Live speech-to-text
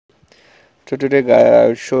So today guys, I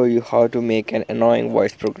will show you how to make an annoying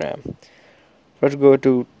voice program. First go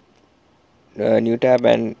to new tab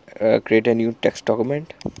and create a new text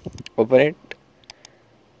document. Open it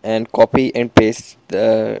and copy and paste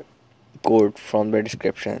the code from the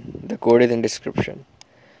description. The code is in description.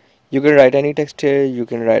 You can write any text here. You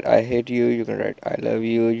can write I hate you, you can write I love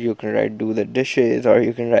you, you can write do the dishes, or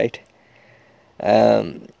you can write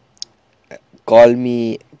um, call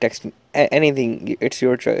me, text me, anything. It's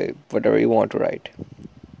your choice, whatever you want to write.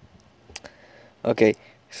 Okay,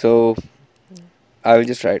 so I will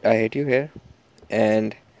just write I hate you here,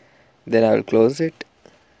 and then I will close it,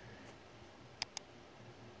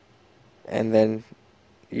 and then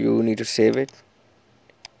you need to save it,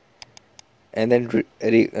 and then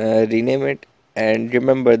rename it. And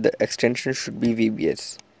remember, the extension should be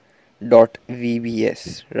VBS, dot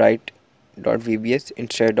VBS, right? Dot VBS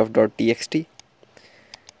instead of dot TXT,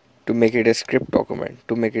 to make it a script document,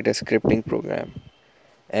 to make it a scripting program.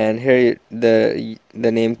 And here the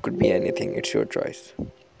name could be anything, it's your choice.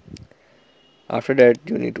 After that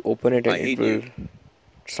you need to open it and I it hate will you.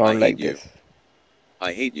 I sound hate like you. this.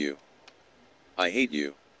 I hate you. I hate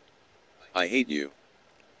you. I hate you.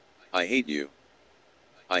 I hate you.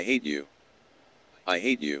 I hate you. I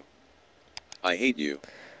hate you. I hate you.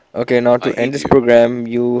 Okay, now to I end hate this you. program I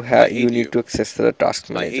you hate need you. to access the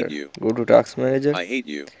task I hate manager. you. Go to task manager I hate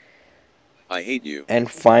you. I hate you.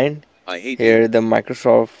 and find I hate you. here the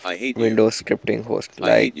Microsoft I hate you. Windows scripting host. I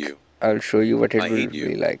hate Like, you. I'll show you what it I will hate be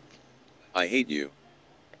you. like. I hate you.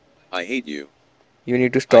 I hate you. You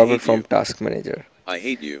need to I stop it hate from you. task manager. I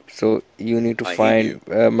hate you. So you need to I hate find you.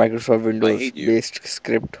 Microsoft I Windows hate you. based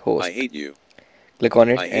script I host. hate you. Click on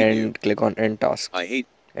it I hate you. and click on end task, I hate.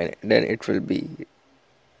 and then it will be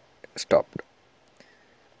stopped.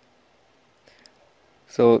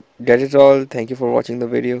 So that is all. Thank you for watching the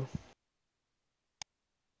video.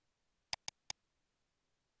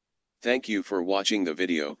 Thank you for watching the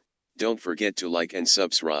video. Don't forget to like and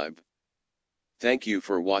subscribe. Thank you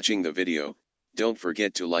for watching the video. Don't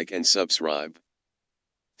forget to like and subscribe.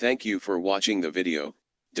 Thank you for watching the video.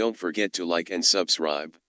 Don't forget to like and subscribe.